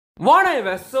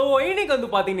வானேவ so இன்னைக்கு வந்து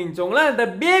பார்த்தீங்கன்னு இந்த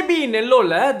பேபி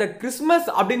நெல்லோல இந்த கிறிஸ்மஸ்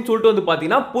அப்படின்னு சொல்லிட்டு வந்து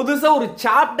பார்த்தீங்கன்னா புதுசாக ஒரு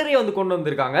சாப்டரே வந்து கொண்டு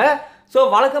வந்திருக்காங்க. ஸோ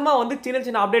வழக்கமாக வந்து சின்ன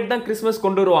சின்ன அப்டேட் தான் கிறிஸ்மஸ்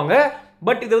கொண்டு வருவாங்க.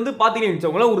 பட் இது வந்து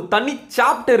பார்த்தீங்கன்னு ஒரு தனி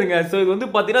சாப்டருங்க. ஸோ இது வந்து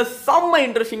பார்த்தீங்கன்னா செம்ம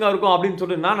இன்ட்ரெஸ்டிங்காக இருக்கும் அப்படின்னு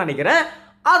சொல்லிட்டு நான் நினைக்கிறேன்.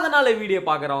 அதனால வீடியோ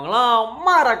பார்க்குறவங்களாம்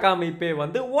மறக்காம இப்போ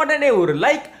வந்து உடனே ஒரு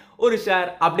லைக் ஒரு ஷேர்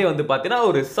அப்படியே வந்து பார்த்தீங்கன்னா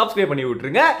ஒரு சப்ஸ்கிரைப் பண்ணி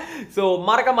விட்டுருங்க. ஸோ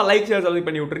மறக்காம லைக் ஷேர் சப்ஸ்கிரைப்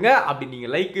பண்ணி விட்டுருங்க. அப்படி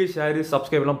நீங்கள் லைக் ஷேர்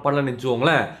சப்ஸ்கிரைப்லாம் பண்ணலன்னு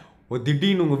வச்சுக்கோங்களேன்,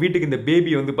 திடீர்னு உங்கள் வீட்டுக்கு இந்த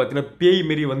பேபி வந்து பார்த்தீங்கன்னா பேய்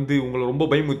மாரி வந்து உங்களை ரொம்ப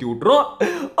பயமுறுத்தி விட்டுரும்.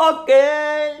 Okay,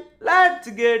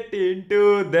 let's get into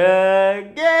the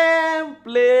game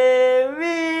play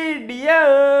video.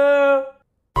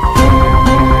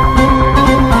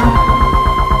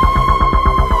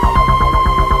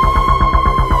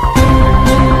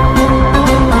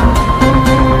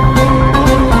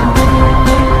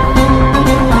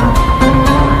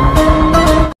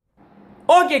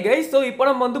 Okay guys, so இப்போ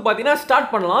நம்ம வந்து பார்த்தீங்கன்னா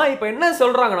ஸ்டார்ட் பண்ணலாம். இப்போ என்ன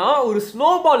சொல்கிறாங்கன்னா, ஒரு ஸ்னோ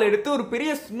பால் எடுத்து ஒரு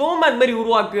பெரிய ஸ்னோமேன் மாதிரி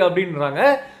உருவாக்கு அப்படின்றாங்க.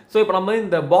 ஸோ இப்போ நம்ம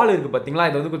இந்த பால் இருக்குது பார்த்தீங்களா,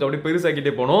 இதை வந்து கொஞ்சம் அப்படியே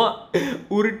பெருசாக்கிட்டே போகணும்.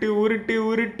 உருட்டு உருட்டு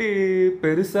உருட்டு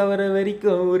பெருசாக வர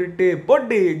வரைக்கும் உருட்டு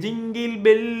போட்டு ஜிங்கிள்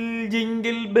பெல்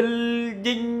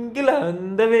ஜிங்கிள்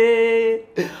அந்த வே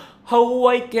How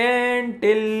I can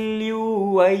tell you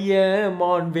I am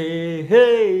on way.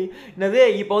 Hey, என்னது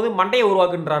இப்போ வந்து மண்டையை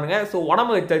உருவாக்குன்றானுங்க. ஸோ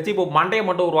உடம்பு வச்சாச்சு, இப்போ மண்டையை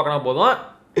மட்டும் உருவாக்கினா போதும்.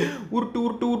 உருட்டு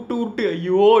உருட்டு உருட்டு உருட்டு.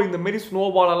 ஐயோ, இந்த மாதிரி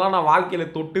ஸ்னோபாலெல்லாம் நான்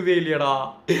வாழ்க்கையில் தொட்டுதே இல்லையடா.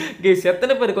 கேஸ்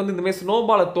எத்தனை பேருக்கு வந்து இந்த மாதிரி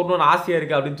ஸ்னோபாலை தொடணும்னு ஆசையாக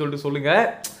இருக்குது அப்படின்னு சொல்லிட்டு சொல்லுங்கள்.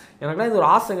 எனக்குலாம் இது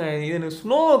ஒரு ஆசைங்க. இது எனக்கு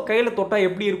ஸ்னோ கையில் தொட்டால்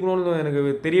எப்படி இருக்கணும்னு எனக்கு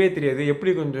தெரியவே தெரியாது.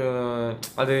 எப்படி கொஞ்சம்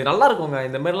அது நல்லா இருக்குங்க.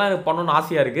 இந்த மாதிரிலாம் எனக்கு பண்ணணும்னு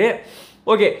ஆசையாக இருக்குது.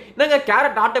 ஓகே, என்னங்க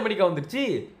கேரட் ஆட்டோமேட்டிக்காக வந்துடுச்சு.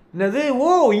 என்னது, ஓ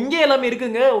இங்கே எல்லாமே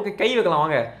இருக்குங்க. ஓகே, கை வைக்கலாம்,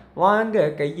 வாங்க வாங்க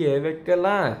கையை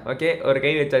வைக்கலாம். ஓகே, ஒரு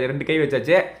கை வச்சாச்சு, 2 கை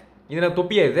வச்சாச்சு. இது நான்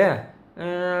தொப்பியா இது?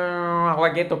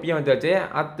 ஓகே, தொப்பியாக வச்சாச்சு.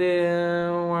 அது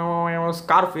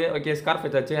ஸ்கார்ஃபு. ஓகே, ஸ்கார்ஃப்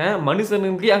வச்சாச்சு.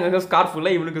 மனுஷனுக்கு அங்கே ஸ்கார்ஃப்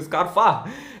இல்லை, இவனுக்கு ஸ்கார்ஃபா.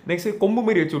 நெக்ஸ்ட் கொம்பு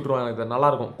மாரி வச்சு விட்ருவாங்க. இது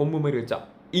நல்லாயிருக்கும் கொம்பு மாரி வச்சா.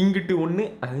 இங்கிட்டு ஒன்று,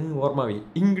 ஓரமாவே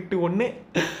இங்கிட்டு ஒன்று,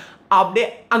 அப்படியே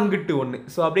அங்கிட்டு ஒன்று.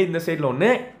 ஸோ அப்படியே இந்த சைடில்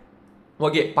ஒன்று.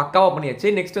 ஓகே, பக்காவாக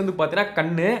பண்ணியாச்சு. நெக்ஸ்ட் வந்து பார்த்தீங்கன்னா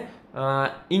கண்ணு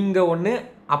இங்கே ஒன்று,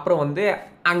 அப்புறம் வந்து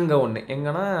அங்கே ஒன்று,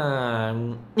 எங்கன்னா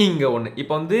இங்கே ஒன்று.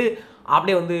 இப்போ வந்து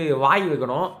அப்படியே வந்து வாய்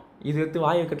வைக்கணும். இது எடுத்து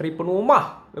வாய் வைக்க ட்ரை பண்ணுவோமா?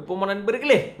 வைப்போமா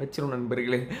நண்பர்களே? வச்சிரும்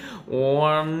நண்பர்களே.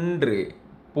 1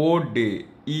 போடு,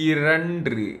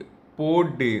 2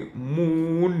 போடு,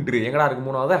 3. எங்கடா இருக்குது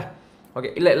 3ஆவது?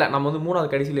 ஓகே, இல்லை நம்ம வந்து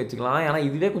 3ஆவது கடைசியில் வச்சுக்கலாம். ஏன்னா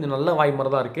இதுவே கொஞ்சம் நல்ல வாய்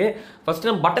மாதிரி தான் இருக்குது.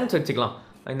 ஃபஸ்ட்டு நம்ம பட்டன்ஸ் வச்சுக்கலாம்.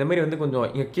 இந்தமாரி வந்து கொஞ்சம்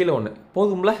இங்கே கீழே ஒன்று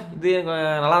போதும்ல. இது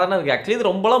நல்லா தானே இருக்குது. ஆக்சுவலி இது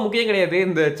ரொம்பலாம் முக்கியம் கிடையாது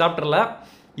இந்த சாப்டரில்.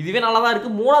 இதுவே நல்லா தான்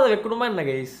இருக்குது. 3ஆவது வைக்கணுமா என்ன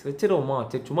கைஸ்? வச்சிருவோமா?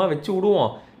 சரி, சும்மா வச்சு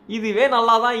விடுவோம். இதுவே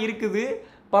நல்லா தான் இருக்குது.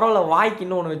 பரவாயில்ல, வாய்க்கு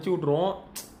இன்னும் ஒன்று வச்சு விட்ருவோம்.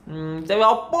 சரி,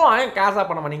 அப்போ கேஷாக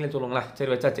பண்ண நீங்களே சொல்லுங்களேன்.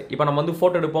 சரி, வச்சாச்சு. இப்போ நம்ம வந்து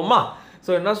ஃபோட்டோ எடுப்போமா? ஸோ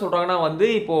என்ன சொல்கிறாங்கன்னா வந்து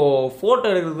இப்போது ஃபோட்டோ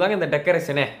எடுக்கிறது தாங்க இந்த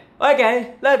டெக்கரேஷனே. Okay,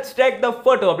 let's take the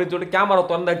photo அப்படின்னு சொல்லிட்டு கேமரா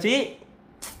திறந்தாச்சு.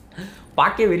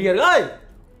 பார்க்க வெறியா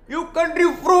யூ கண்ட்ரி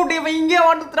ஃப்ரூட். இவன் இங்கே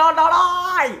வந்துட்டான்டா.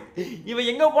 இவன்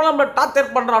எங்கே போனால் நம்மளை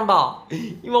டார்ச்சர் பண்ணுறான்டா.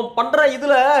 இவன் பண்ணுற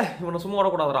இதில் இவனை சும்மா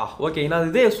விடக்கூடாதுடா. ஓகே, என்ன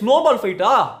இது ஸ்னோபால்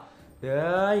ஃபைட்டா?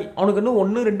 ஏய், அவனுக்கு இன்னும்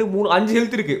 1 2 3 5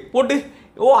 ஹெல்த் இருக்குது. போட்டு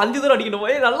 5 தடவை அடிக்கணும்.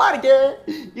 நல்லா இருக்கே,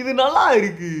 இது நல்லா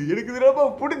இருக்குது, எனக்கு இது ரொம்ப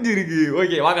பிடிச்சிருக்கு.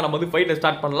 ஓகே, வாங்க நம்ம வந்து ஃபைட்டை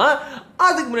ஸ்டார்ட் பண்ணலாம்.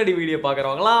 அதுக்கு முன்னாடி வீடியோ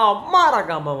பார்க்குறவங்களாம்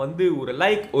மறக்காம வந்து ஒரு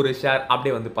லைக் ஒரு ஷேர்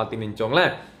அப்படியே வந்து பார்த்தீங்கன்னு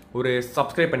வச்சோங்களேன், ஒரு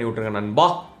சப்ஸ்கிரைப் பண்ணி விட்ருங்க நண்பா.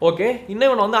 ஓகே, இன்னும்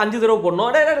இவனை வந்து 5 தடவை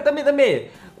போடணும். தம்பி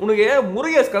உனக்கு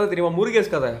முருகேஷ் கதை தெரியுமா?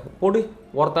 முருகேஷ் கதை போடு.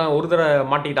 ஒருத்தன் ஒரு தடவை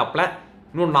மாட்டிக்கிட்டாப்ல,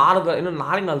 இன்னும்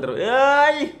 4 தடவை.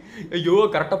 ஏய், ஐயோ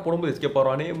கரெக்டாக போடும்போது எஸ்கேப்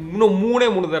போடுவானே. இன்னும்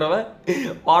 3 தடவை.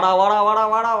 வாடா வாடா வாடா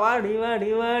வாடா வாடி வாடி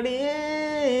வாடி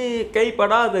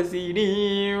கைப்படாத சீனி.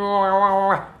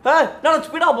 என்ன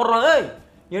ஸ்பீடாக போடுறான்?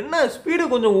 என்ன ஸ்பீடு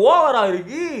கொஞ்சம் ஓவராக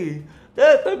இருக்கு.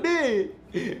 தம்பி,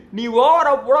 நீ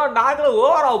ஓவரா போடா, நாங்களும்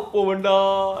ஓவரா போவேண்டா.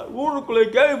 ஊருக்குள்ள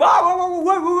கேள்வி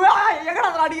எங்கடா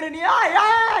அடிக்கிற நீ?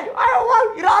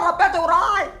 பேச ஒரு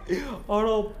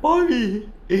ஆனா பாவி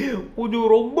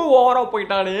கொஞ்சம் ரொம்ப ஓவரா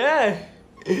போயிட்டானே.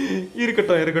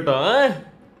 இருக்கட்டும் இருக்கட்டும்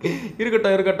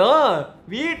இருக்கட்டும் இருக்கட்டும்.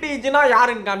 வீட்டீஜினா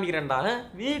யாருன்னு காமிக்கிறேன்டா.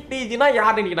 வீட்டீஜினா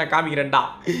யாருன்னு நான் காமிக்கிறேன்டா.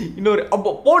 இன்னொரு அப்போ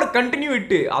போடு கண்டினியூ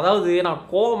இட்டு. அதாவது நான்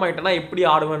கோவமாயிட்டேன்னா எப்படி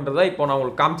ஆடுவேன்றதை இப்போ நான்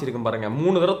உங்களுக்கு காமிச்சிருக்கேன் பாருங்க.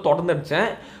 3 தடவை தொடர்ந்து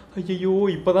அடித்தேன். ஐயோ,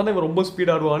 இப்போ தானே இவன் ரொம்ப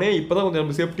ஸ்பீட் ஆடுவானே. இப்போ தான் கொஞ்சம்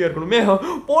நம்ம சேஃப்டியாக இருக்கணுமே.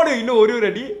 போடு இன்னும் ஒரு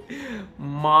அடி.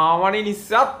 மாவனே நீ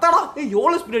சத்தடா.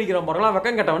 எவ்வளோ ஸ்பீட் அடிக்கிறான் பாருங்களா.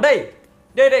 வெக்கம் கேட்டவன். டேய்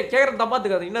கேட்குறேன்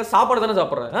தப்பாத்துக்காது. என்ன சாப்பாடு தானே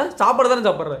சாப்பிட்றேன்? சாப்பாடு தானே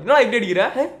சாப்பிட்றேன். என்னடா இப்படி அடிக்கிற?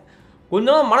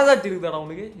 கொஞ்சம் மனசாட்சி இருக்குதாடா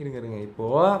உனக்கு? இருங்க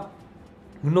இப்போது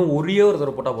இன்னும் ஒரே ஒரு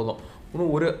தடவை போட்டால் போதும்.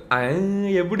 இன்னும் ஒரு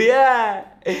எப்படியா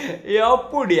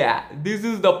எப்படியா this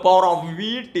is the power of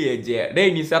வீட்டேஜ்.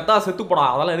 டேய் நீ செத்து போடா,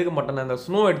 அதெல்லாம் எடுக்க மாட்டேன். இந்த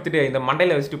ஸ்னோ எடுத்துட்டு இந்த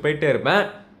மண்டையில் வச்சுட்டு போயிட்டே இருப்பேன்.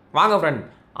 வாங்க ஃப்ரெண்ட்,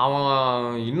 அவன்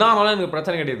என்னானாலும் எனக்கு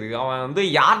பிரச்சனை கிடையாது. அவன் வந்து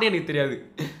யாருன்னே எனக்கு தெரியாது.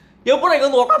 எப்போ இங்கே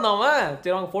வந்து உக்காந்தான் அவன்.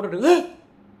 சரி வாங்க ஃபோட்டோ எடுக்க.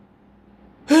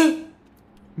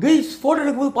 கைஸ் ஃபோட்டோ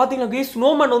எடுக்கும்போது பார்த்தீங்களா கைஸ்,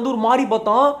 ஸ்னோமேன் வந்து ஒரு மாதிரி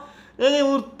பார்த்தான்.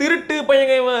 ஒரு திருட்டு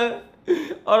பையங்க இவன்.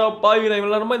 ஆனால் பாவி நான்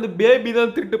இவ்வளோ இந்த பேபி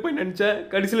தான் திருட்டு போய் நினச்சேன்.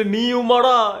 கடைசியில்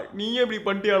நீயுமாடா, நீயே இப்படி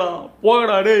பண்ணிட்டியாடா.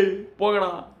 போகடா டேய்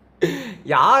போகடா.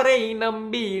 யாரை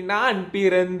நம்பி நான்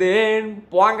பிறந்தேன்,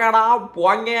 போங்கடா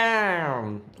போங்க.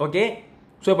 ஓகே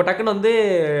ஸோ இப்போ டக்குன்னு வந்து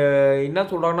என்ன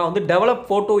சொல்கிறாங்கன்னா வந்து டெவலப்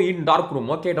ஃபோட்டோ இன் டார்க்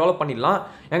ரூம். ஓகே டெவலப் பண்ணிடலாம்.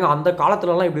 ஏங்க அந்த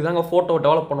காலத்துலலாம் இப்படி தாங்க ஃபோட்டோ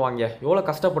டெவலப் பண்ணுவாங்க. எவ்வளோ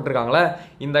கஷ்டப்பட்டுருக்காங்களே.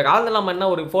 இந்த காலத்தில் நம்ம என்ன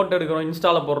ஒரு ஃபோட்டோ எடுக்கிறோம்,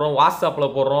 இன்ஸ்டாவில் போடுறோம்,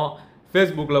 வாட்ஸ்அப்பில் போடுறோம்,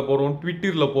 ஃபேஸ்புக்கில் போடுறோம்,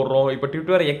 ட்விட்டரில் போடுறோம். இப்போ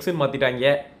ட்விட்டர் எக்ஸ்ன்னு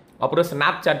மாற்றிட்டாங்க. அப்புறம்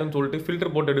ஸ்னாப் சாட்டுன்னு சொல்லிட்டு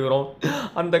ஃபில்டர் போட்டு எடுக்கிறோம்.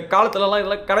 அந்த காலத்துலலாம்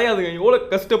இதெல்லாம் கிடையாதுங்க. எவ்வளோ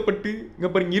கஷ்டப்பட்டு இங்கே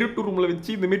பாருங்க இருட்டு ரூமில் வச்சு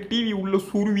இந்தமாரி டிவி உள்ளே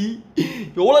சுருவி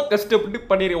எவ்வளோ கஷ்டப்பட்டு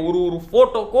பண்ணிடுறேன். ஒரு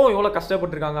ஃபோட்டோக்கும் எவ்வளோ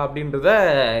கஷ்டப்பட்டுருக்காங்க அப்படின்றத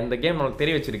இந்த கேம் நம்மளுக்கு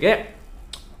தெரிய வச்சிருக்கு.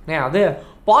 அது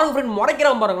பாருங்க ஃப்ரெண்ட்,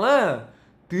 முறைக்கிறான் பாருங்களேன்.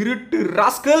 திருட்டு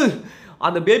ராஸ்கல்,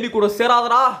 அந்த பேபி கூட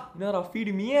சேராதடா. என்னடா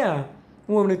ஃபீடு மீயே,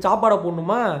 உனக்கு சாப்பாடை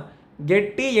போடணுமா.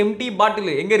 கெட்டி எம்டி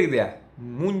பாட்டில் எங்கே இருக்குது,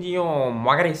 மூஞ்சியும்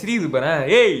மகரை சிரியுது பாரு.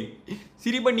 ஏய்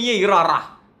சிரிப்பா நீயே இறாரா.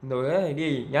 இந்த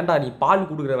டேய் ஏன்டா நீ பால்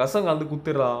கொடுக்குற விஷம் கலந்து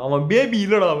குத்துடுறா. அவன் பேபி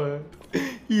இல்லைடா, அவன்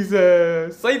இஸ்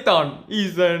சைத்தான்,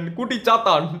 இஸ் குட்டி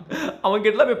சாத்தான். அவன்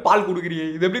கிட்ட போய் பால் கொடுக்குறியே,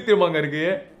 இது எப்படி தெரியுமாங்க இருக்கு.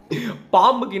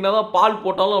 பாம்புக்கு என்னதான் பால்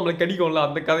போட்டாலும் நம்மளுக்கு கடிக்கும்ல,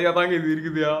 அந்த கதையாக தாங்க இது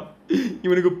இருக்குதுயா.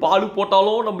 இவனுக்கு பால்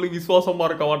போட்டாலும் நம்மளுக்கு விசுவாசமாக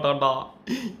இருக்க மாட்டான்டா.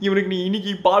 இவனுக்கு நீ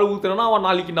இன்னைக்கு பால் ஊற்றுறனா அவன்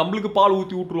நாளைக்கு நம்மளுக்கு பால்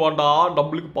ஊற்றி விட்டுருவான்டா,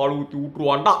 நம்மளுக்கு பால் ஊற்றி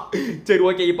விட்டுருவான்டா. சரி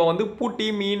ஓகே இப்போ வந்து பூட்டி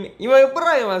மீன். இவன்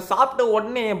எப்படா இவன் சாப்பிட்ட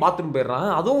உடனே பாத்ரூம் போயிடுறான்.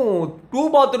 அதுவும் 2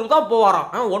 பாத்ரூம் தான்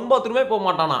போவாரான், 1 பாத்ரூமே போக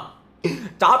மாட்டானா.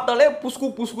 சாப்பிட்டாலே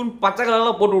புஸ்குன்னு பச்சை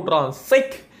கலர்லாம் போட்டு விட்றான்.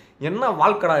 சைக் என்ன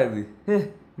வாழ்க்கடா இது.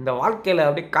 இந்த வாழ்க்கையில்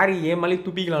அப்படியே காரி ஏமாலி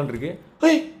துப்பிக்கலான் இருக்கு.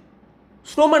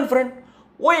 Snowman friend.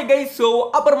 Okay guys, so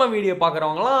அப்புறமா வீடியோ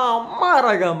பார்க்குறவங்களாம் அம்மா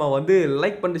ரகாம வந்து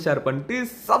லைக் பண்ணிட்டு ஷேர் பண்ணிட்டு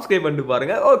சப்ஸ்கிரைப் பண்ணிட்டு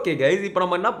பாருங்க. ஓகே கைஸ், இப்போ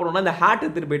நம்ம என்ன பண்ணோம்னா இந்த ஹேட்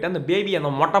எடுத்துகிட்டு போயிட்டு அந்த பேபி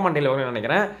அந்த மொட்டை மண்டையில் வரும்னு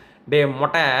நினைக்கிறேன். டே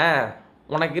மொட்டை,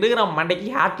 உனக்கு இருக்கிற மண்டைக்கு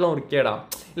ஹேட்லாம் ஒரு கேடா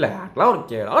இல்லை, ஹேட்லாம் ஒரு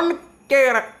கேடான்னு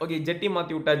கேட்குறேன். ஓகே ஜெட்டி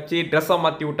மாற்றி விட்டாச்சு, ட்ரெஸ்ஸை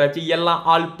மாற்றி விட்டாச்சு, எல்லாம்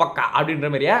ஆள் பக்கா அப்படின்ற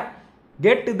மாதிரியா.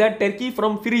 Get the turkey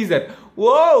from freezer.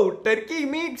 Whoa, turkey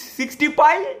meat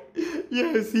 65.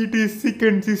 Yes, it is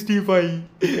chicken 65.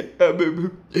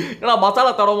 ஏன்னா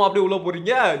மசாலா தடவை அப்படியே உள்ள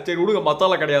போறீங்க. சரி விடுங்க,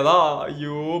 மசாலா கிடையாதா.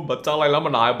 ஐயோ மசாலா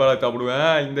இல்லாமல் நான் எப்போ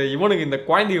சாப்பிடுவேன். இந்த இவனுக்கு இந்த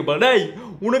குழந்தைங்க பாடா,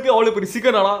 உனக்கு அவ்வளோ பெரிய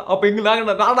சிக்கனாடா. அப்போ எங்க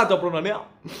நாடா சாப்பிடுவேன் நான்.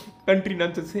 Country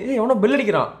nonsense. எவனோ பெல்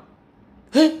அடிக்கிறான்.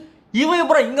 இவன்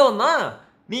எப்பறம் இங்கே வந்தான்.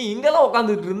 நீ இங்கெல்லாம்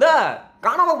உட்காந்துட்டு இருந்த,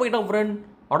 காணாமல் போயிட்டான் ஃப்ரெண்ட்.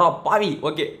 அடா பாவி.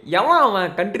 ஓகே எவன்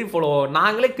அவன் கண்ட்ரி ஃபாலோ.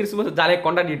 நாங்களே கிறிஸ்மஸ் ஜாலியாக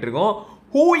கொண்டாடிட்டு இருக்கோம்.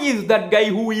 Who is that guy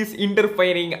who is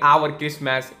இன்டர்ஃபைரிங் our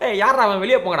Christmas. யார் அவன்,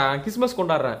 வெளியே போங்கடா, கிறிஸ்மஸ்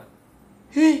கொண்டாடுறேன்.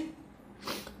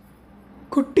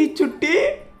 குட்டி சுட்டி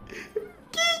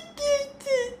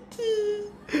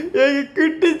எங்க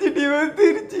குட்டி சுட்டி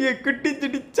வந்துருச்சு. குட்டி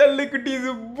சுட்டி சல்லு குட்டி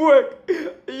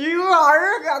ஐயோ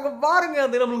அழகு. அங்கே பாருங்க,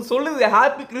 அது நம்மளுக்கு சொல்லுது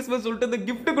ஹாப்பி கிறிஸ்மஸ் சொல்லிட்டு அந்த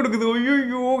கிஃப்ட் கொடுக்குது.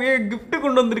 ஐயோ கிஃப்ட்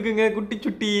கொண்டு வந்திருக்குங்க குட்டி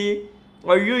சுட்டி.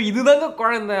 ஐயோ இதுதாங்க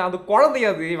குழந்தை. அது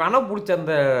குழந்தையாது வேணா பிடிச்ச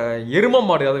அந்த எரும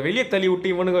மாடு, அதை வெளியே தள்ளி விட்டு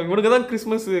இவனுக்கு தான்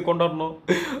கிறிஸ்மஸ் கொண்டாடணும்.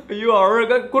 ஐயோ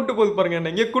அழகாக கூட்டு போகுது பாருங்க,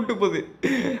 என்ன எங்கே கூட்டு போகுது.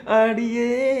 அடியே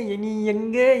நீ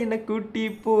எங்கே என்னை கூட்டி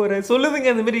போகிற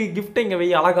சொல்லுதுங்க. இந்த மாதிரி கிஃப்ட் எங்கே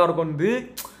வெய்ய அழகாக இருக்கும். வந்து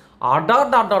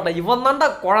அடாடாடாடா இவன் தான்டா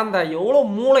குழந்தை. எவ்வளோ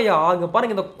மூளையா. அங்கே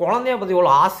பாருங்க, இந்த குழந்தைய பற்றி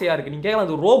எவ்வளோ ஆசையாக இருக்குது. நீங்கள் கேட்கலாம்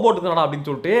அது ரோபோட்டு தானடா அப்படின்னு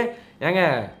சொல்லிட்டு. ஏங்க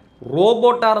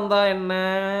ரோபோட்டாக இருந்தால் என்ன,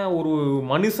 ஒரு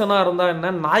மனுஷனாக இருந்தால்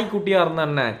என்ன, நாய்க்குட்டியாக இருந்தால்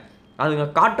என்ன, அதுங்க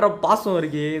காட்டுற பாசம்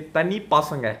இருக்கு, தனி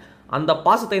பாசங்க. அந்த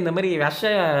பாசத்தை இந்த மாதிரி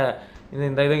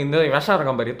இந்த விஷம்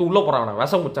இருக்கான் பாரு, எடுத்து உள்ளே போகிறான்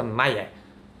விஷம் முடிச்சான் நாயை.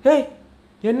 ஏய்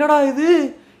என்னடா இது,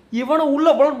 இவனை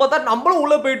உள்ளே போகலான்னு பார்த்தா நம்மளும்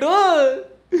உள்ளே போயிட்டோம்.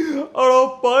 அடோ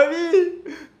பாவி,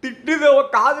 திட்டுத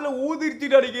காதில்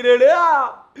ஊதிருச்சுட்டு அடிக்கிறேடா.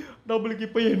 நம்மளுக்கு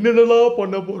இப்போ என்னென்னலாம்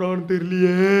பண்ண போகிறான்னு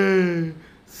தெரியலையே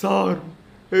சார்.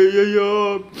 ஐயோ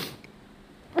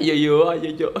ஐயோ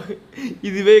ஐயோ.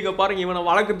 இதுவே இங்கே பாருங்கள், இவனை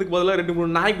வளர்க்குறதுக்கு பதிலாக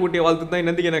 2-3 நாய்க்குட்டியை வளர்த்து தான்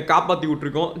என்னத்துக்கு என்னை காப்பாற்றி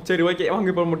விட்ருக்கோம். சரி ஓகே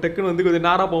வாங்க இப்போ நம்ம டக்குன்னு வந்து கொஞ்சம்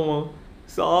நேராக போவோம்.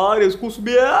 சார்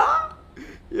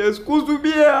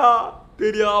எஸ்கூஸ்பியா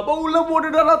தெரியாம உள்ள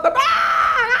போட்டுட்டா.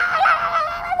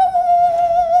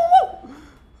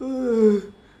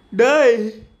 டேய்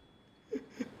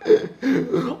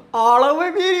அளவை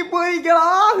மீறி போறீங்களா,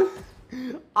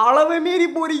 அளவை மீறி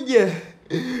போறீங்க.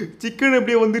 சிக்கன்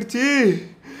எப்படியே வந்துருச்சு,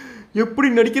 எப்படி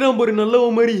நடிக்கிறான் பாரு நல்லவ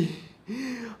மாதிரி.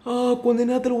 கொஞ்ச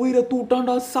நேரத்தில் உயிரை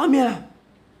தூட்டான்டா சாமியா.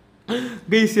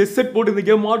 கைஸ் ஹெட்செட் போட்டு இந்த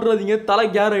கேம் மாட்டுறாதீங்க, தலை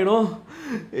கேர் ஆயிடும்.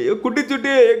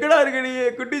 குட்டிச்சுட்டி எங்கடா இருக்க நீ?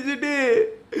 குட்டிச்சுட்டி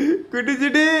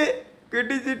குட்டிச்சுட்டி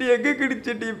குட்டிச்சுட்டி எங்க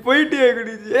குட்டிச்சுட்டி போயிட்டியா?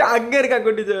 குட்டிச்சு அங்க இருக்கா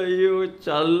குட்டிச்சு. ஐயோ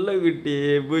சல்ல குட்டி,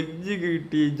 புஜ்ஜி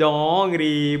குட்டி,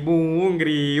 ஜாங்கிரி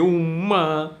பூங்கிரி உம்மா.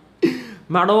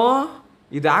 மேடம்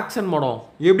இது ஆக்ஷன் மேடம்.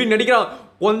 எப்படி நடிக்கிறான்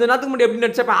கொஞ்ச நேரத்துக்கு முன்னாடி எப்படி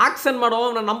நடிச்சப்ப ஆக்ஷன் மேடம்.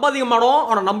 நான் நம்பாதீங்க மேடம்,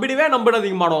 அவனை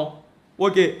நம்பிடாதீங்க மேடம்.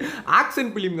 ஓகே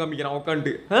ஆக்ஷன் ஃபிலிம் காமிக்கிறான்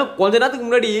உட்காந்துட்டு. கொஞ்ச நேரத்துக்கு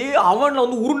முன்னாடி அவனில்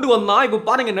வந்து உருண்டு வந்தான், இப்போ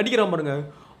பாருங்க நடிக்கிறான் பாருங்க.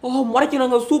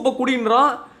 முறைக்கிறாங்க சூப்பை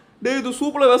குடின்றான். டே இது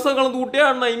சூப்பில் விஷம் கலந்து விட்டே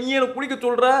அண்ணா, நீ எனக்கு குடிக்க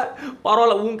சொல்கிற?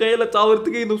 பரவாயில்ல உன் கையில்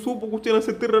சாவறதுக்கு இந்த சூப்பை குடிச்சு நான்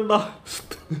செத்துடுறேன்டா.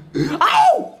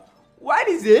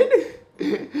 What is it?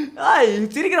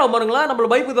 சிரிக்கிறான் பாருங்களா நம்மள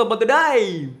பைப்பு பார்த்துட்டா.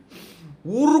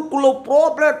 ஊருக்குள்ள ப்ரோ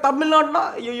பிளேயர் தமிழ்நாடுனா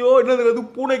ஐயோ என்னது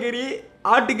பூனைக்கறி,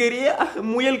 ஆட்டுக்கறி,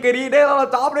 முயல் கறி. டே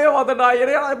சாப்பிடவே பார்த்தேன்டா.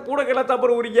 ஏன்னா பூனைக்கெல்லாம்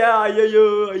சாப்பிட உரிங்க. ஐயோ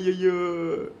ஐயோ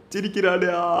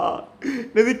சிரிக்கிறாடா.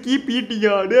 என்னது கீப் ஈட்டிங்க.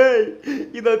 டே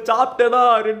இதை சாப்பிட்டேனா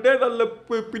 2 நாள்ல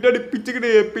பின்னாடி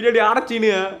பிச்சுக்கிட்டு பின்னாடி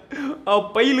அடைச்சின்னு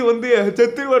பையில் வந்து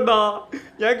செத்துருவேண்டா.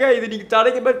 ஏங்க இது நீங்கள்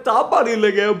சடைக்க பேர் சாப்பாடு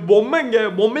இல்லைங்க,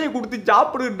 பொம்மையை கொடுத்து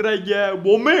சாப்பிடுன்றாங்க.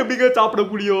 பொம்மை எப்படிங்க சாப்பிட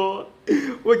முடியும்?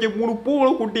 ஓகே 3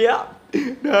 பூவை குட்டியா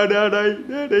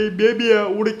பேபியா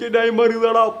உனக்கே டைமா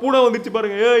இருக்குதாடா. பூனை வந்துச்சு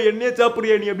பாருங்க. என்னையே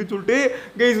சாப்பிடுறியா நீ அப்படின்னு சொல்லிட்டு.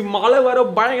 கைஸ் மழை வர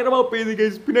பயங்கரமா பெய்யுது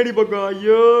கைஸ் பின்னாடி பக்கம்.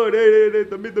 ஐயோ டே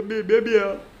தம்பி பேபியா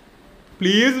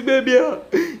ப்ளீஸ் பேபியா.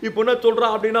 இப்போ என்ன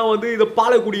சொல்றான் அப்படின்னா வந்து இதை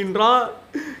பாலை குடின்றான்.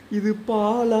 இது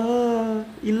பாலா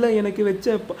இல்லை எனக்கு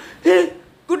வச்ச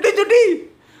குட்டி சுட்டி.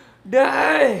 டே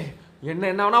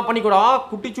என்ன வேணா பண்ணிக்கூடா,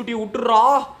 குட்டி சுட்டி விட்டுறா.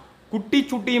 குட்டி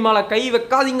சுட்டி மேலே கை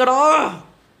வைக்காதீங்கடா.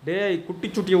 டேய் குட்டி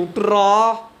சுட்டியை விட்டுறா.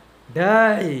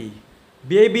 டேய்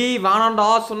பேபி வேணாண்டா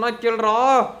சொன்னா கேள்றா.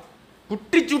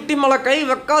 குட்டி சுட்டி மேலே கை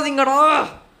வைக்காதீங்கடா.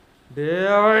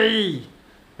 டேய்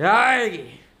டேய்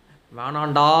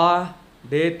வேணாண்டா.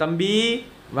 டே தம்பி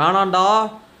வேணாண்டா.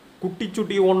 குட்டி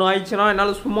சுட்டி ஒன்று ஆயிடுச்சுன்னா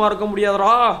என்னால் சும்மா இருக்க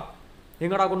முடியாதுடா.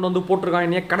 எங்கடா கொண்டு வந்து போட்டிருக்கான்?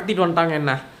 என்னைய கடத்திட்டு வந்துட்டாங்க.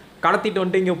 என்ன கடத்திட்டு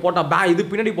வந்துட்டு இங்கே போட்டான். இது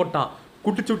பின்னாடி போட்டான்.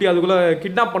 குட்டி சுட்டி அதுக்குள்ளே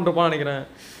கிட்னாப் பண்ணுறப்பான்னு நினைக்கிறேன்.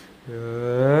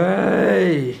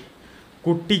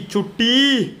 குட்டி சுட்டி.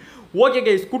 ஓகே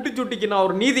கைஸ் குட்டி சுட்டிக்கு நான்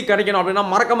ஒரு நீதி கிடைக்கணும் அப்படின்னா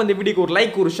மறக்காம இந்த வீடியோக்கு ஒரு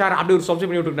லைக், ஒரு ஷேர், அப்படியே ஒரு சப்ஸ்கிரைப்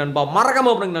பண்ணி விட்டுருங்க நண்பா.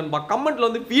 மறக்காம பண்ணுங்க நண்பா. கமெண்ட்ல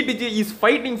வந்து பிடிஜி இஸ்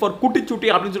ஃபைட்டிங் ஃபார் குட்டி சுட்டி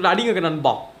அப்படின்னு சொல்லிட்டு அடிங்க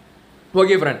நண்பா.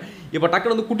 ஓகே ஃப்ரெண்ட் இப்போ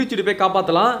டக்குனு வந்து குட்டி சுட்டி போய்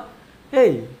காப்பாற்றலாம்.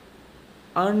 ஏய்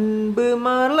அன்பு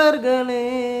மலர்களே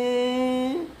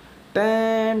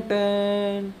டன்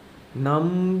டன்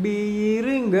நம்பி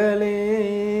இருங்களே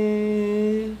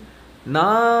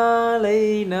நாளை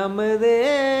நமதே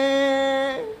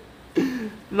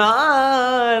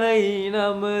நாளை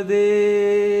நமதே.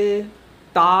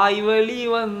 தாய் வழி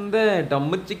வந்த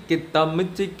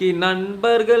தம்மிச்சிக்கு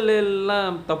நண்பர்கள்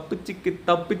எல்லாம்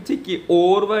தப்பிச்சிக்கு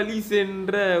ஓர் வழி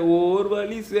சென்ற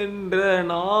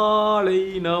நாளை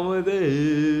நமதே.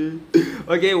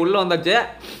 ஓகே உள்ள வந்தாச்சு.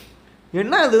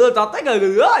 என்ன இது சத்தம்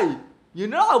கேக்குது?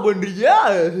 என்ன பண்றீங்க?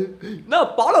 என்ன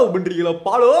ஃபாலோ பண்றீங்களா?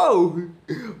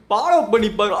 ஃபாலோ பண்ணி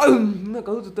பாரு. என்ன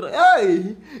கவு சுத்துற? ஏய்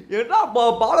என்னப்பா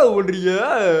ஃபாலோ பண்றீங்க?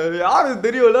 யாரு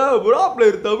தெரியல? ப்ரோ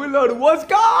பிளேயர் தமிழ்நாடு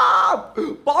ஓஸ்கா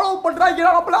ஃபாலோ பண்றாங்க.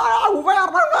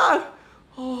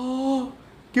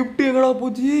 கிஃப்ட் எங்கடா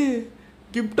போச்சு?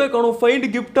 கிஃப்டை காணும். ஃபைண்ட்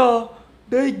கிஃப்டா?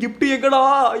 டேய் கிஃப்ட் எங்கடா?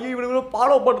 ஐயோ இவனுக்கு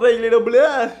ஃபாலோ பண்றாங்களே நம்மளே.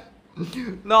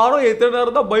 நானும் எத்தனை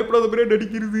நேரம் தான் பயப்படாத மாதிரியே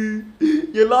நடிக்கிறது.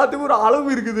 எல்லாத்துக்கும் ஒரு அளவு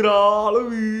இருக்குதுடா,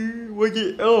 அளவு. ஓகே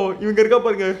இவங்க இருக்கா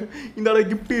பாருங்க இந்த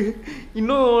கிஃப்ட்டு.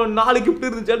 இன்னும் 4 கிஃப்ட்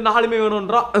இருந்துச்சு, 4மே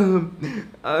வேணும்ன்றா.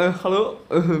 Hello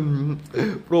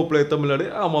bro player Tamil Nadu.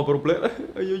 ஆமாம் ப்ரோ பிளேயர்.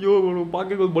 ஐயோ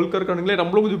பார்க்க கொஞ்சம் பல்காக இருக்கானுங்களே.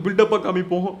 நம்மளும் கொஞ்சம் பில்டப்பாக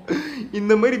காமிப்போம்.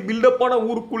 இந்த மாதிரி பில்டப்பான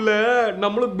ஊருக்குள்ள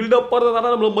நம்மளும் பில்டப்பாக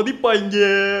இருந்தால் நம்மளை மதிப்பாங்க.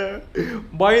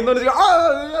 பயந்தோன்னு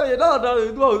என்ன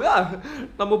இதுவாகுதா?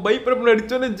 நம்ம பயப்பட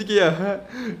அடிச்சோன்னு வச்சுக்கிய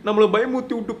நம்மளை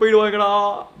பயமுத்தி விட்டு போயிடுவாங்கடா.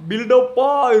 பில்டப்பா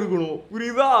இருக்கணும்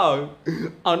புரியுதா?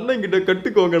 அண்ணன் கிட்ட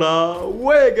கட்டுக்கோங்கடா.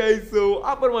 ஓகே கைஸ்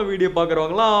அப்புறமா வீடியோ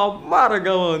பார்க்குறவங்களாம்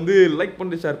மறக்காம வந்து லைக்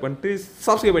பண்ணிட்டு ஷேர் பண்ணிட்டு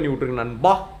சப்ஸ்கிரைப் பண்ணி விட்டுருங்க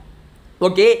நண்பா.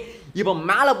 ஓகே இப்போ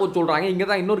மேலே போய் சொல்கிறாங்க. இங்கே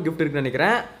தான் இன்னொரு கிஃப்ட் இருக்குன்னு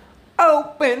நினைக்கிறேன்.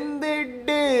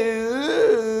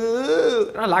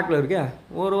 லாக்கில் இருக்கு.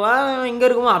 ஒரு வாரம் இங்கே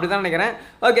இருக்குமா அப்படி தான் நினைக்கிறேன்.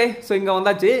 ஓகே ஸோ இங்கே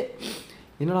வந்தாச்சு.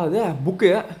 என்னடா இது?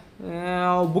 புக்கு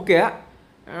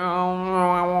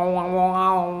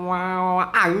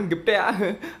கிஃப்டே.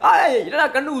 என்னடா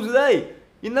கண்ணு ஊசுதே?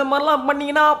 இந்த மாதிரிலாம்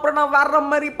பண்ணீங்கன்னா அப்புறம் நான் வேற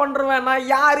மாதிரி பண்ணுறேன். நான்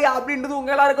யாரு அப்படின்றது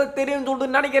உங்க எல்லாருக்கும் தெரியும்னு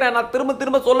சொல்லிட்டு நினைக்கிறேன். நான்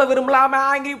திரும்ப சொல்ல விரும்பலாம.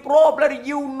 Angry bro player,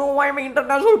 you know I am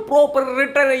international bro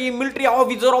retired military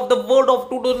officer of the world of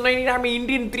 2019. I am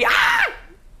Indian 3.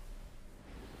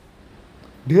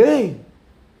 டேய்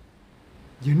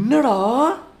என்னடா?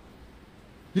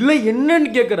 இல்லை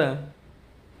என்னன்னு கேட்குறேன்.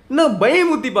 என்ன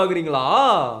பயமுத்தி பார்க்குறீங்களா?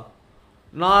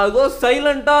 நான் ஏதோ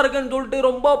சைலண்ட்டாக இருக்கேன்னு சொல்லிட்டு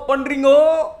ரொம்ப பண்ணுறீங்கோ.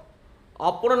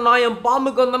 அப்புறம் நான் என்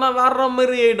பாம்புக்கு வந்தேன்னா வேற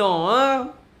மாதிரி ஆகிடும்.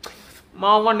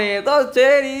 மாவனே ஏதோ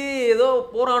சரி ஏதோ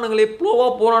போகிறானுங்களே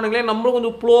ப்ளோவாக போகிறானுங்களே, நம்மளும்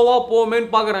கொஞ்சம் ப்ளோவாக போவோமேன்னு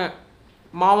பார்க்குறேன்.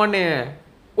 மாவனே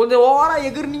கொஞ்சம் ஓவராக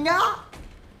எகிர்னீங்க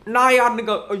நான்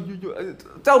யாருனுக்கா? ஐயோ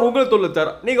சார் உங்களை தொல்லை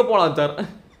சார், நீங்கள் போகலாம் சார்.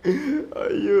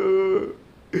 ஐயோ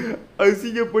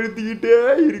அசிங்கப்படுத்திக்கிட்டே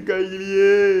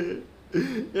இருக்காங்களே.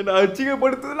 என்னை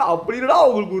அசிங்கப்படுத்துதுல அப்படின்னா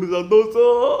அவங்களுக்கு ஒரு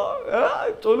சந்தோஷம்.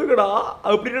 சொல்லுங்கடா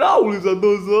அப்படின்னா அவங்களுக்கு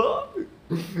சந்தோஷம்.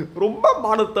 ரொம்ப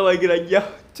மானத்தை வைக்கிறாங்கய்யா.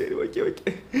 சரி ஓகே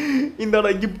ஓகே,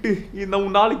 இந்தாடா கிஃப்ட்டு, இந்த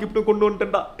 4 கிஃப்ட்டு கொண்டு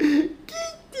வந்துட்டேன்டா.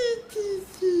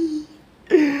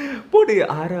 போட்டு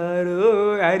ஆறாரோ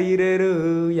அரிரோ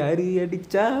யாரு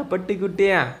அடிச்சா பட்டு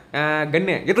குட்டியா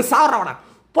கண்ணு எது சாவறாவடா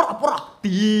போறா போறா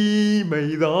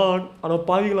தீமைதான். ஆனால்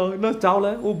பாவிங்களா என்ன சாவல?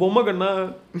 ஓ பொம்மை கண்ணா,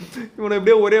 இவனை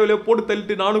எப்படியோ ஒரே வழியா போட்டு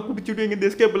தள்ளிட்டு நானும் குடிச்சுட்டு எங்கே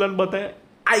எஸ்கேப் இல்லைன்னு பார்த்தேன்.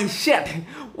 ஐ shut,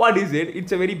 what is it?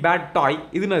 It's a very bad டாய்.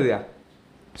 இது என்னது?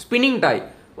 ஸ்பின்னிங் டாய்.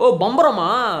 ஓ பம்பரமா?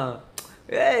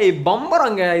 ஏய்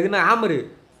பம்பரங்க, இது என்ன ஹேமரு?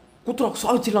 குத்துறோம்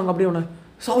சாவிச்சிடலாங்க, அப்படியே அவனை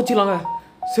சாவிச்சிடலாங்க.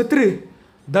 செத்துரு,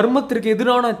 தர்மத்திற்கு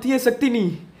எதிரான தீய சக்தி நீ.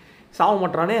 சாவ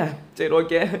மாட்டானே. சரி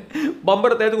ஓகே,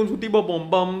 பம்பரத்தை கொஞ்சம் சுற்றி பார்ப்போம்.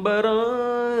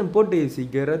 பம்பரம் போட்டு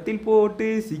சிகரத்தில் போட்டு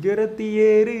சிகரத்தி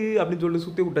ஏறு அப்படின்னு சொல்லிட்டு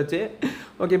சுற்றி விட்டாச்சு.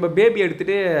 ஓகே, இப்போ பேபி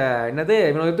எடுத்துகிட்டு என்னது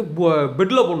இவனை எடுத்து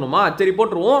பெட்டில் போடணுமா? சரி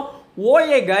போட்டுருவோம்.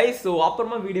 ஓஏ கைஸ், ஸோ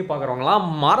அப்புறமா வீடியோ பார்க்குறவங்களாம்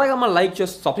மறக்காமல் லைக்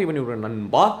ஷேர் சப்ஸ்கிரைப் பண்ணி விட்றேன்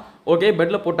நண்பா. ஓகே,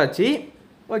 பெட்டில் போட்டாச்சு.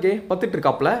 ஓகே, பத்துட்டு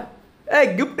இருக்காப்புல.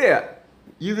 கிஃப்ட்டு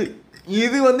இது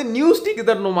இது வந்து நியூ ஸ்டிக்கு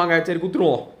தரணுமாங்க. சரி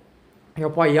குத்துருவோம்.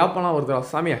 எப்பா ஏப்பெல்லாம் வருதுடா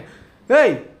சாமியா.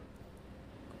 ஏய்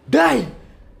டேய்,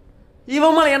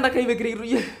 இவன் மேலே ஏன்டா கை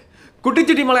வைக்கிறீங்க?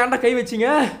 குட்டிச்சுட்டி மேலே ஏன்டா கை வச்சிங்க?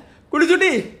 குட்டிச்சுட்டி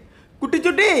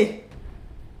குட்டிச்சுட்டி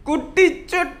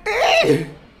குட்டிச்சுட்டி.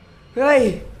 ஏய்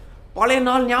பழைய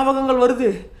நாள் ஞாபகங்கள் வருது.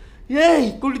 ஏய்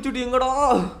குட்டிச்சுட்டி எங்கடா?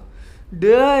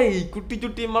 டேய்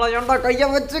குட்டிச்சுட்டி மேலே ஏன்டா கையை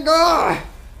வச்சுக்கோ?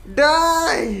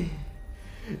 டேய்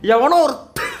எவனோ ஒரு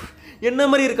என்ன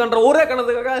மாதிரி இருக்கான்ற ஒரே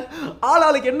கணத்துக்காக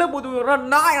ஆளாளுக்கு என்ன போது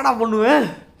நான் என்ன பண்ணுவேன்?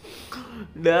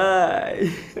 டேய்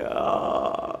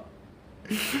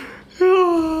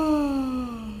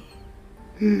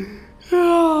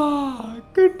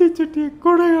கட்டி சுட்டி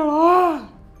கொடுங்களா?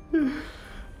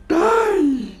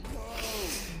 டேய்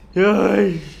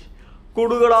ஏய்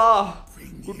கொடுங்கடா,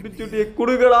 குட்டி சுட்டியை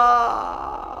கொடுங்கடா.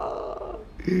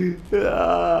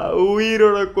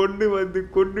 உயிரோட கொண்டு வந்து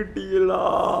கொண்டுட்டீங்களா?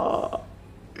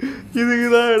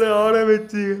 இதுக்குதான் என்ன ஆட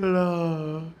வச்சிங்களா?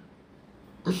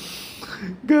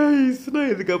 கைஸ்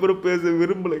நான் இதுக்கப்புறம் பேச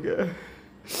விரும்பலைங்க.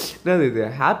 என்னது இது?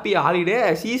 Happy holiday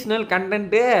seasonal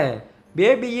content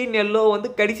பேபியின் yellow வந்து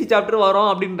கடிச்சு சாப்பிட்டு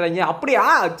வரோம் அப்படின்றாங்க. அப்படியா?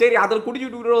 சரி அதில்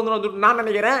குடிச்சுட்டு வந்துடும் நான்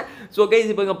நினைக்கிறேன். ஸோ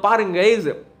கைஸ் இப்போ இங்கே பாருங்க கைஸ்,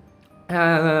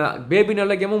 பேபி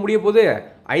நல்ல கேமும் முடிய போகுது,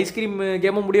 ஐஸ்கிரீம்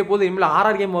கேமும் முடிய போகுது. இனிமேல்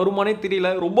ஆர்ஆர் கேம் வருமானே தெரியல.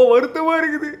 ரொம்ப வருத்தமாக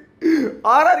இருக்குது.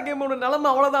 ஆர்ஆர் கேமோட நிலமை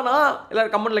அவ்வளோதானா?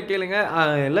 எல்லோரும் கமெண்ட்டில் கேளுங்க.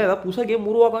 எல்லாம் ஏதாவது புதுசாக கேம்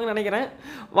உருவாக்குவாங்கன்னு நினைக்கிறேன்.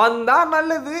 வந்தால்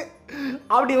நல்லது,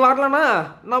 அப்படி வரலன்னா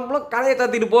நம்மளும் கதையை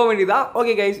தத்திட்டு போக வேண்டியதா.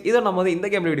 ஓகே கைஸ், இதை நம்ம வந்து இந்த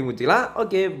கேமில் வீடியோ முடிச்சிக்கலாம்.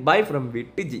 Okay bye from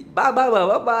விட்டுஜி. பாய் பாய்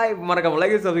பாய் பாய். மறக்காம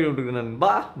லைக் சப்ஸ்கிரைப் பண்ணுங்க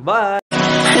நண்பா.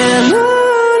 பாய்.